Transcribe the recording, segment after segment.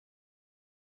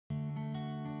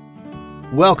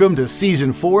Welcome to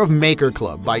Season 4 of Maker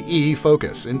Club by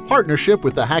EEFocus in partnership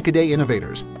with the Hackaday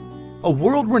Innovators, a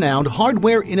world-renowned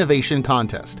hardware innovation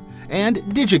contest, and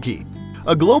DigiKey,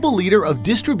 a global leader of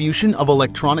distribution of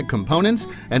electronic components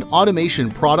and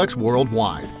automation products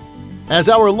worldwide. As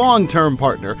our long-term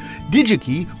partner,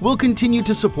 DigiKey will continue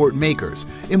to support makers,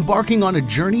 embarking on a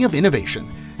journey of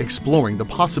innovation, exploring the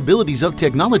possibilities of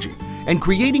technology, and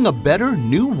creating a better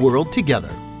new world together.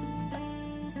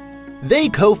 They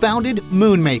co-founded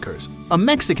MoonMakers, a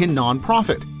Mexican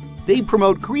nonprofit. They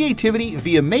promote creativity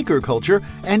via maker culture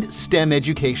and STEM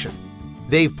education.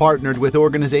 They've partnered with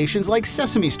organizations like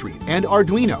Sesame Street and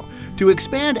Arduino to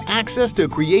expand access to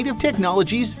creative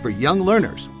technologies for young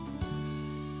learners.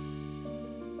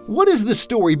 What is the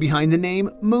story behind the name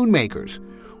MoonMakers?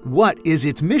 What is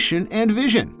its mission and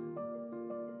vision?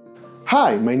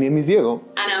 Hi, my name is Diego.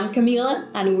 And I'm Camila,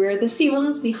 and we're the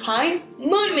siblings behind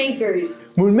MoonMakers.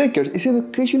 MoonMakers is an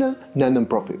educational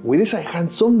non-profit with a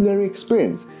hands-on learning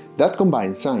experience that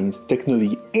combines science,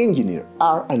 technology, engineering,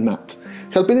 art, and math,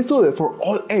 helping students for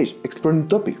all ages explore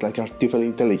topics like artificial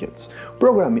intelligence,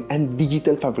 programming, and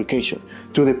digital fabrication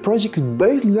through the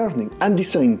project-based learning and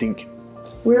design thinking.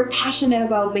 We're passionate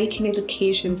about making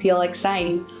education feel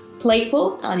exciting,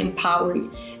 playful, and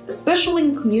empowering, especially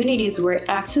in communities where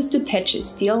access to tech is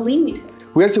still limited.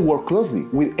 We also work closely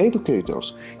with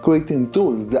educators, creating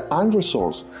tools and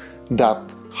resources that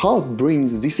help bring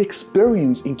this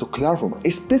experience into classroom,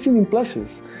 especially in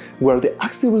places where the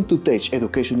access to tech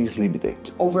education is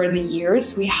limited. Over the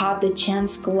years, we had the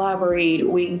chance to collaborate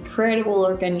with incredible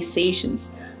organizations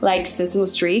like Sesame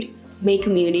Street, Make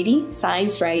Community,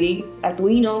 Science Writing,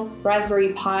 Arduino, Raspberry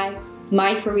Pi,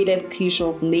 Microbit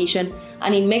Educational Foundation,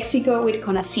 and in Mexico with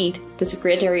CONACYT, the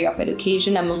Secretary of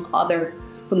Education, among other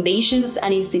foundations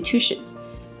and institutions.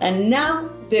 And now,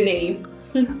 the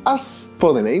name. As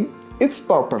for the name, it's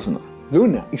part personal.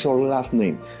 Luna is our last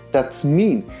name. That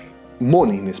means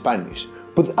money in Spanish,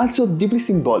 but also deeply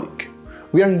symbolic.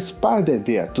 We are inspired by the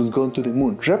idea to go to the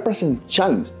moon represent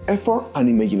challenge, effort, and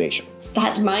imagination.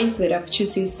 That mindset of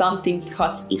choosing something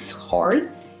because it's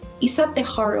hard is at the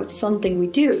heart of something we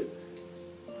do.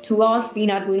 To us,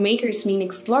 being at MoonMakers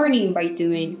means learning by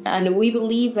doing, and we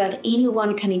believe that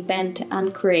anyone can invent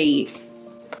and create.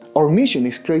 Our mission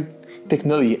is to create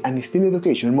technology and STEM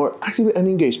education more accessible and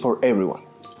engaged for everyone.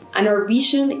 And our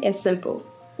vision is simple.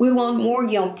 We want more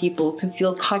young people to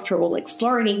feel comfortable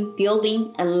exploring,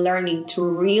 building, and learning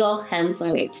through real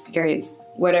hands-on experience,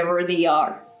 wherever they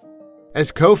are. As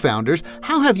co-founders,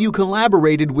 how have you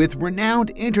collaborated with renowned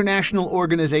international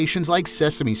organizations like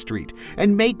Sesame Street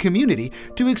and Make Community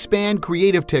to expand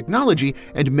creative technology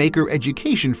and maker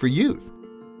education for youth?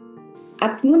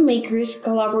 At MoonMakers,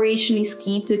 collaboration is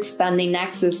key to expanding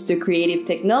access to creative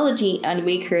technology and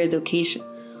maker education.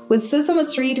 With Sesame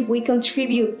Street, we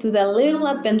contribute to the Little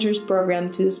Adventures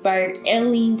program to inspire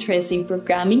early interest in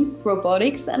programming,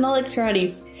 robotics, and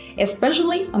electronics,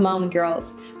 especially among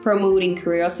girls, promoting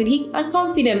curiosity and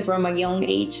confidence from a young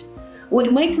age.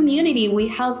 With My Community, we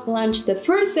helped launch the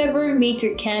first ever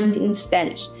Maker Camp in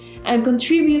Spanish and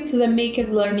contribute to the Maker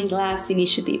Learning Labs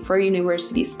initiative for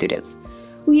university students.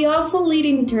 We also lead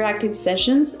interactive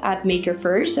sessions at Maker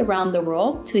Fairs around the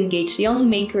world to engage young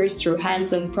makers through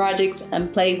hands-on projects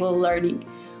and playful learning.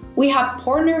 We have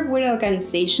partnered with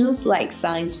organizations like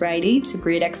Science Friday to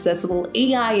create accessible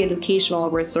AI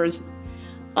educational resources,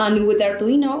 and with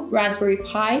Arduino, Raspberry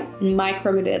Pi, and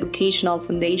Microbit Educational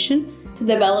Foundation to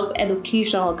develop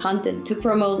educational content to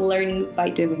promote learning by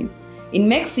doing. In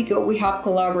Mexico, we have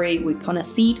collaborated with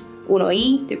CONACYT,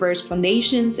 UNOI, diverse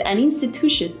foundations and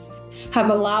institutions have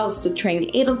allowed us to train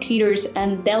educators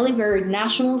and deliver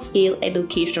national-scale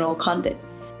educational content.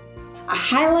 A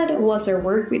highlight was our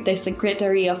work with the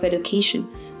Secretary of Education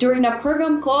during a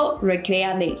program called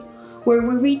Recreate, where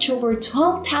we reach over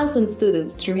 12,000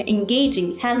 students through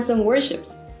engaging hands-on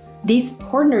workshops. This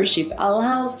partnership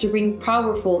allows to bring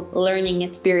powerful learning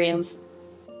experience.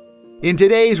 In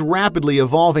today's rapidly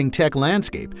evolving tech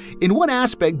landscape, in what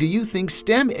aspect do you think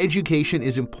STEM education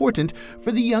is important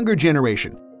for the younger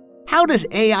generation? How does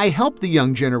AI help the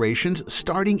young generations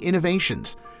starting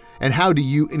innovations? And how do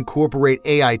you incorporate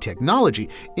AI technology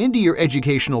into your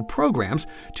educational programs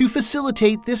to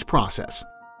facilitate this process?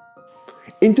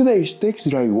 In today's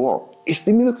tech-driven world,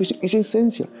 STEM education is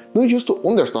essential not just to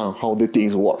understand how the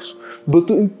things work, but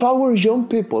to empower young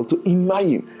people to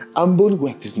imagine and build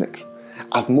what is next.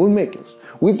 At MoonMakers,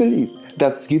 we believe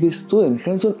that giving students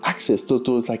hands-on access to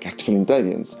tools like artificial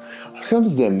intelligence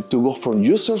helps them to go from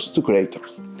users to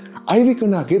creators. I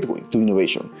become a gateway to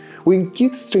innovation. When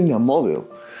kids train a model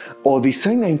or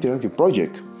design an interactive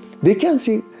project, they can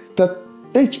see that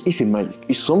Tech isn't magic,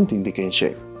 it's something they can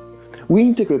shape. We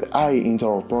integrate AI into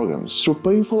our programs through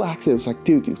painful access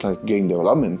activities like game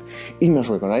development, image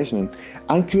recognition,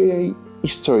 and creative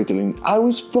storytelling,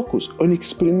 always focus on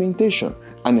experimentation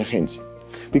and urgency.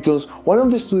 Because one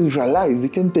of the students realized they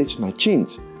can teach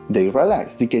machines, they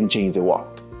realize they can change the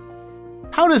world.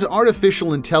 How does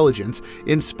artificial intelligence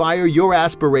inspire your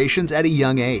aspirations at a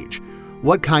young age?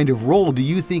 What kind of role do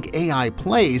you think AI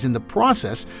plays in the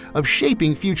process of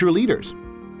shaping future leaders?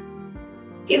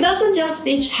 It doesn't just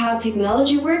teach how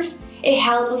technology works, it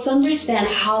helps us understand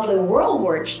how the world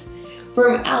works.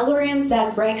 From algorithms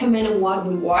that recommend what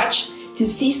we watch to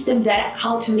systems that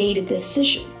automate a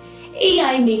decision,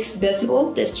 AI makes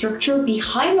visible the structure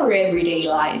behind our everyday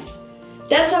lives.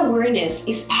 That awareness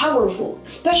is powerful,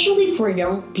 especially for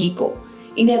young people.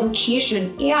 In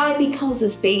education, AI becomes a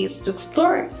space to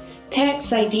explore,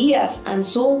 test ideas, and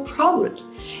solve problems.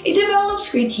 It develops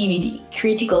creativity,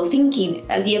 critical thinking,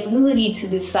 and the ability to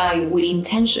decide with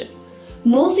intention.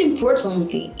 Most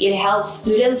importantly, it helps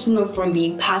students move from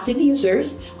being passive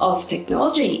users of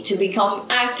technology to become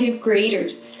active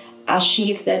creators, a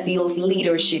shift that builds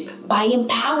leadership by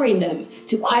empowering them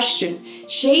to question,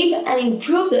 shape, and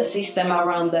improve the system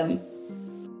around them.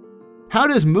 How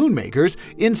does MoonMakers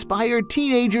inspire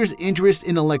teenagers' interest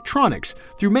in electronics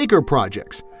through maker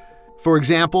projects? For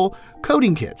example,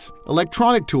 coding kits,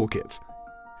 electronic toolkits.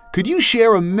 Could you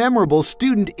share a memorable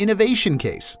student innovation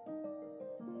case?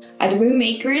 At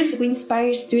MoonMakers, we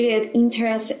inspire student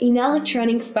interest in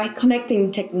electronics by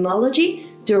connecting technology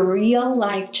to a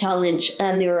real-life challenge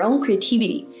and their own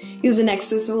creativity. Using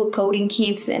accessible coding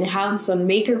kits and hands-on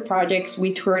maker projects,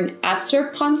 we turn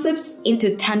abstract concepts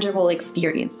into tangible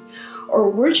experience. Our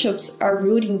workshops are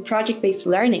rooted in project-based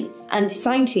learning and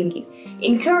design thinking,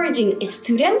 encouraging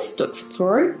students to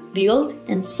explore, build,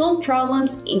 and solve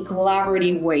problems in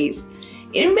collaborative ways.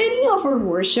 In many of our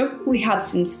workshops, we have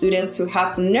seen students who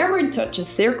have never touched a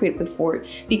circuit before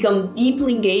become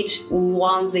deeply engaged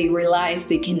once they realize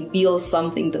they can build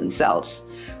something themselves.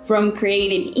 From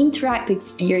creating interactive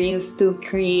experience to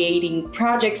creating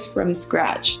projects from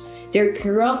scratch, their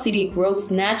curiosity grows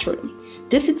naturally.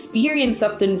 This experience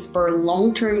often spurs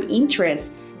long-term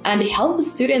interest and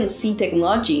helps students see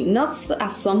technology not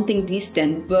as something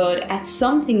distant, but as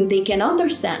something they can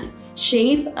understand,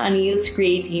 shape, and use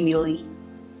creatively.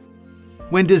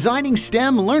 When designing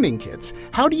STEM learning kits,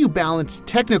 how do you balance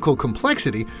technical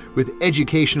complexity with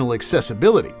educational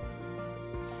accessibility?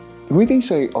 We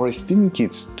design our STEM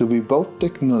kits to be both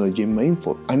technology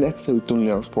mindful and accessible to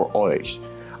learners for all ages.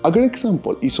 A great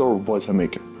example is our Voice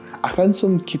Maker, a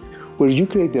hands-on kit where you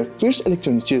create their first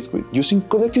electronic circuit using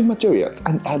conductive materials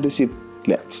and adhesive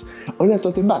LEDs on a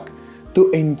tote bag. To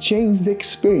enhance the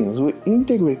experience, we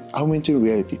integrate augmented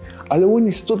reality, allowing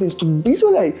students to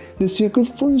visualize the circuit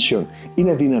function in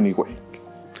a dynamic way.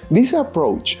 This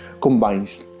approach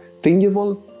combines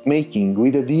tangible making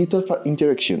with the digital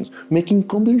interactions, making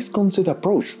complex concept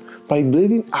approach. By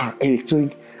blending art,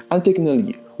 electronic, and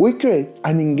technology, we create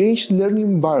an engaged learning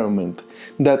environment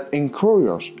that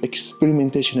encourages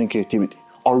experimentation and creativity.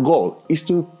 Our goal is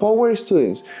to empower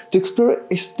students to explore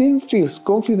STEM fields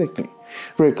confidently,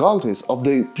 regardless of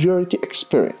the priority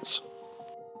experience.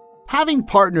 Having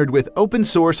partnered with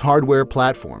open-source hardware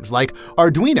platforms like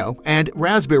Arduino and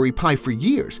Raspberry Pi for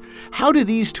years, how do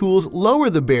these tools lower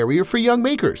the barrier for young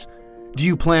makers? Do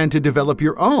you plan to develop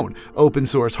your own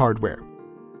open-source hardware?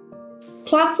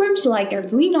 Platforms like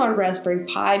Arduino and Raspberry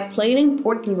Pi play an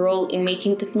important role in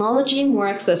making technology more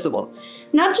accessible,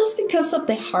 not just because of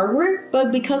the hardware,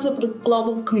 but because of the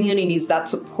global communities that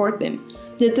support them.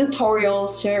 The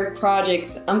tutorials, shared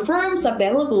projects, and forums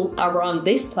available around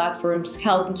these platforms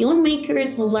help young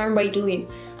makers learn by doing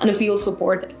and feel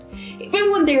supported,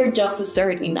 even when they're just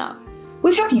starting out.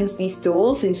 We have used these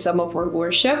tools in some of our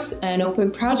workshops and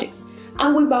open projects,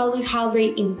 and we value how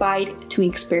they invite to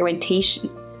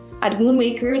experimentation. At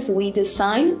MoonMakers, we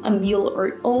design and build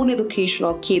our own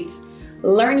educational kits,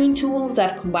 learning tools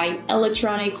that combine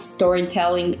electronics,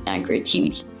 storytelling, and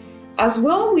creativity. As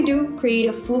well, we do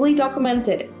create fully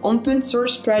documented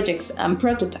open-source projects and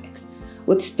prototypes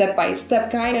with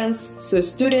step-by-step guidance so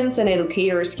students and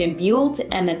educators can build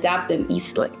and adapt them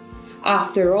easily.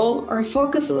 After all, our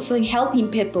focus is on helping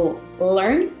people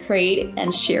learn, create,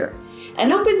 and share,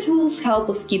 and open tools help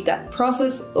us keep that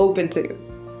process open too.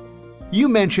 You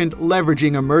mentioned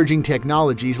leveraging emerging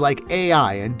technologies like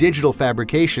AI and digital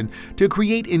fabrication to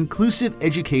create inclusive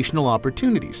educational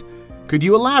opportunities. Could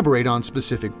you elaborate on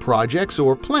specific projects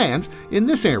or plans in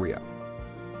this area?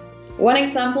 One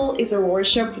example is a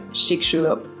workshop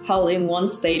Chicxulub, held in one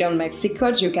state of Mexico,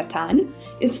 Yucatan.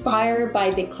 Inspired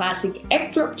by the classic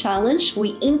egg drop challenge, we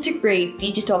integrate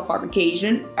digital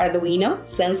fabrication, Arduino,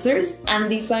 sensors,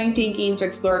 and design thinking to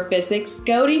explore physics,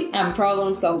 coding, and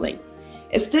problem solving.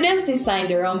 Students designed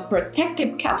their own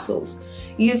protective capsules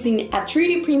using a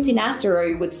 3D printing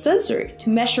asteroid with sensor to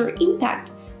measure impact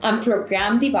and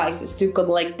program devices to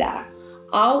collect data,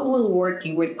 all while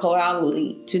working with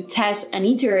collaboratively to test and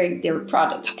iterate their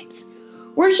prototypes.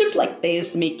 Workshops like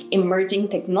this make emerging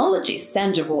technologies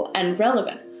tangible and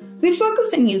relevant. We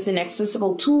focus on using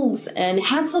accessible tools and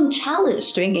hands-on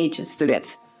challenge to engage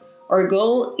students. Our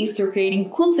goal is to create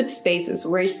inclusive spaces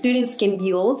where students can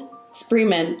build,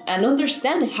 experiment, and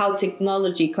understand how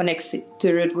technology connects it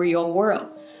to the real world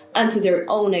and to their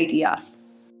own ideas.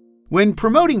 When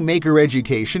promoting maker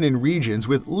education in regions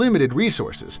with limited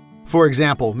resources, for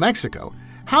example, Mexico,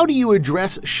 how do you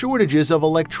address shortages of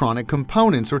electronic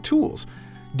components or tools?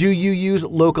 Do you use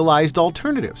localized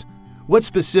alternatives? What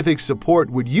specific support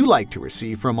would you like to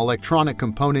receive from electronic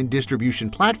component distribution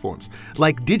platforms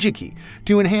like DigiKey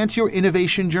to enhance your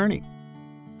innovation journey?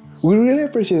 We really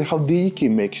appreciate how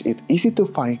DigiKey makes it easy to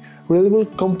find reliable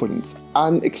components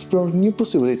and explore new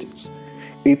possibilities.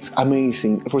 It's an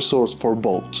amazing resource for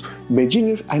both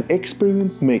beginners and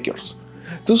experiment makers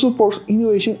to support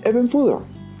innovation even further.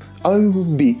 And it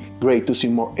would be great to see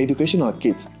more educational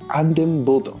kits and them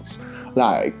buttons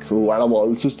like wearable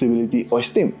sustainability or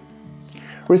STEAM.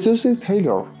 Resources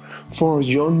tailored for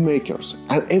young makers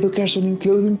and education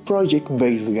including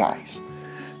project-based guides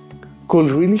could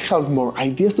really help more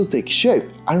ideas to take shape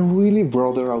and really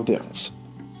broader audience.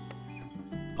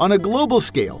 On a global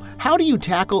scale, how do you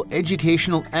tackle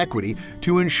educational equity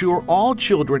to ensure all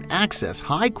children access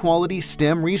high-quality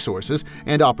STEM resources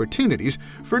and opportunities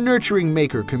for nurturing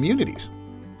maker communities?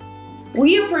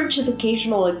 We approach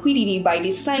educational equity by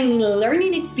designing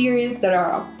learning experiences that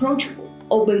are approachable,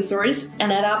 open source,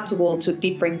 and adaptable to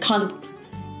different contexts,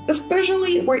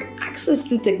 especially where access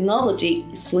to technology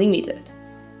is limited.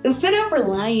 Instead of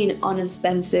relying on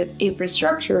expensive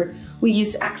infrastructure, we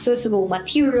use accessible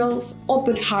materials,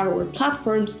 open hardware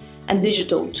platforms, and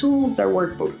digital tools that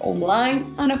work both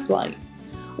online and offline.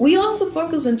 We also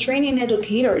focus on training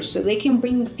educators so they can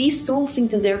bring these tools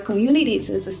into their communities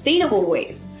in sustainable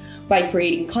ways by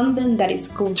creating content that is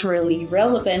culturally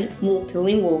relevant,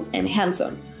 multilingual, and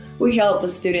hands-on. We help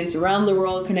students around the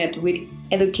world connect with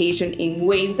education in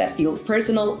ways that feel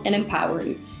personal and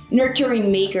empowering,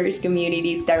 nurturing makers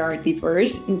communities that are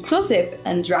diverse, inclusive,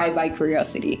 and driven by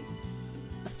curiosity.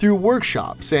 Through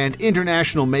workshops and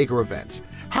international maker events,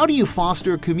 how do you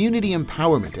foster community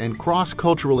empowerment and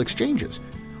cross-cultural exchanges?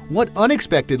 What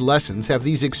unexpected lessons have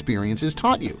these experiences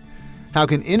taught you? How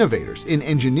can innovators in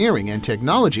engineering and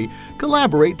technology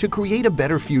collaborate to create a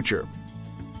better future?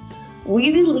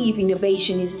 We believe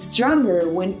innovation is stronger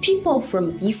when people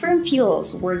from different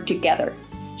fields work together.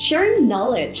 Sharing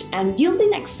knowledge and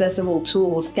building accessible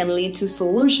tools can lead to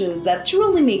solutions that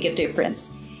truly make a difference.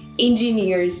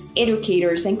 Engineers,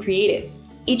 educators, and creatives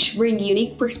each bring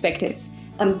unique perspectives,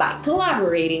 and by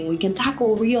collaborating, we can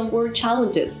tackle real-world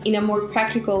challenges in a more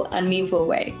practical and meaningful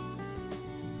way.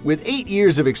 With 8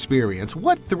 years of experience,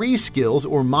 what 3 skills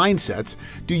or mindsets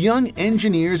do young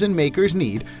engineers and makers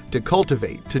need to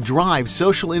cultivate to drive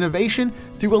social innovation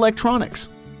through electronics?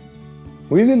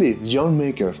 We believe young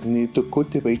makers need to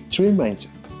cultivate 3 mindsets.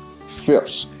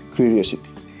 First, curiosity.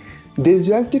 The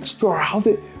drive to explore how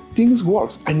the things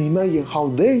work and imagine how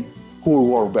they could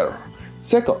work better.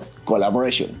 Second,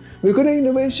 collaboration. Because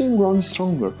innovation runs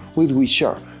stronger when we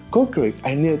share, co-create,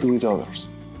 and net with others.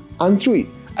 And 3,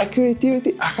 a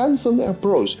creativity, a hands-on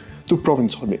approach to problem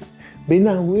solving, being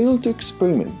a will to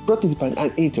experiment, prototype,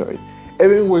 and iterate,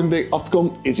 even when the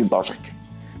outcome is imperfect.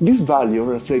 This value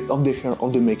reflects on the heart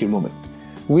of the maker movement,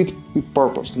 with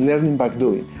purpose, learning by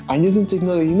doing, and using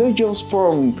technology not just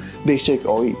for the sake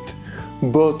of it,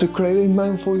 but to create a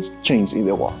mindful change in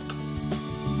the world.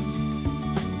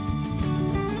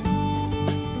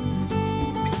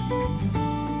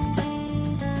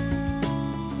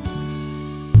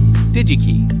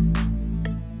 DigiKey.